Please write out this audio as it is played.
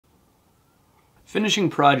Finishing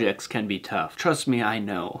projects can be tough, trust me, I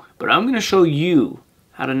know. But I'm going to show you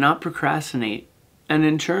how to not procrastinate and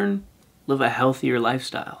in turn, live a healthier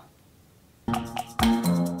lifestyle.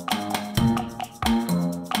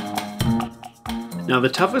 Now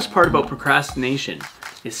the toughest part about procrastination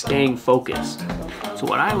is staying focused. So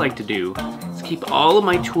what I like to do is keep all of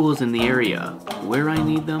my tools in the area where I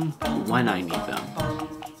need them, when I need them.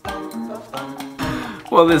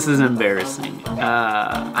 Well, this is embarrassing.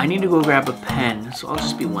 I need to go grab a pen, so I'll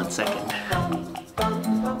just be 1 second.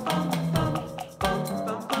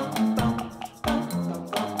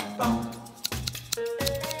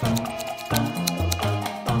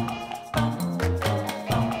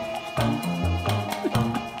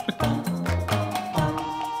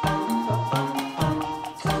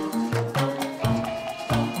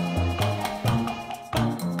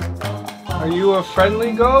 Are you a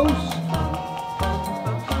friendly ghost?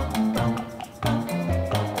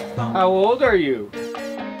 How old are you?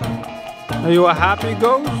 Are you a happy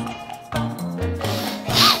ghost?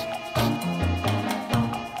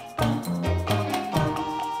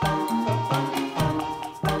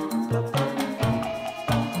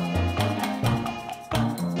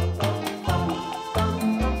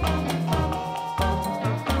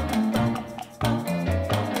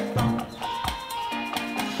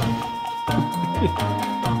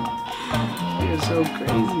 You're so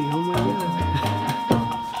crazy, oh my god.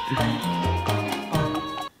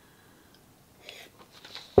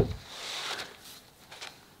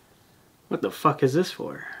 What the fuck is this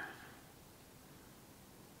for?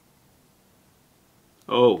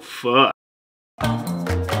 Oh fuck.